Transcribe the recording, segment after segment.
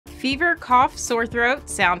Fever, cough, sore throat,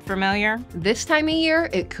 sound familiar? This time of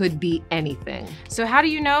year, it could be anything. So how do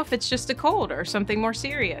you know if it's just a cold or something more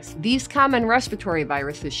serious? These common respiratory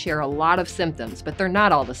viruses share a lot of symptoms, but they're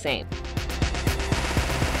not all the same.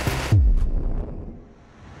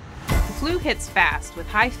 The flu hits fast with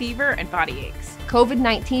high fever and body aches.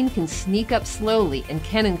 COVID-19 can sneak up slowly and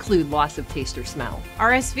can include loss of taste or smell.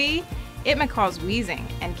 RSV? It may cause wheezing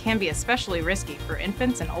and can be especially risky for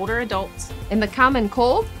infants and older adults. And the common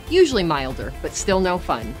cold? Usually milder, but still no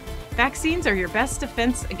fun. Vaccines are your best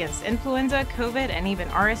defense against influenza, COVID, and even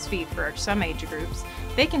RSV for some age groups.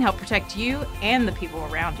 They can help protect you and the people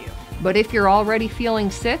around you. But if you're already feeling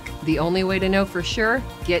sick, the only way to know for sure,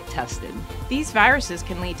 get tested. These viruses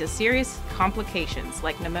can lead to serious complications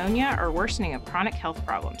like pneumonia or worsening of chronic health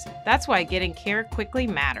problems. That's why getting care quickly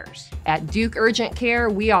matters. At Duke Urgent Care,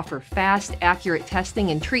 we offer fast, accurate testing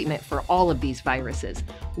and treatment for all of these viruses.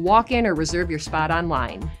 Walk in or reserve your spot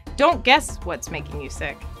online. Don't guess what's making you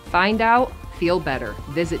sick. Find out, feel better.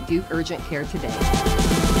 Visit Duke Urgent Care today.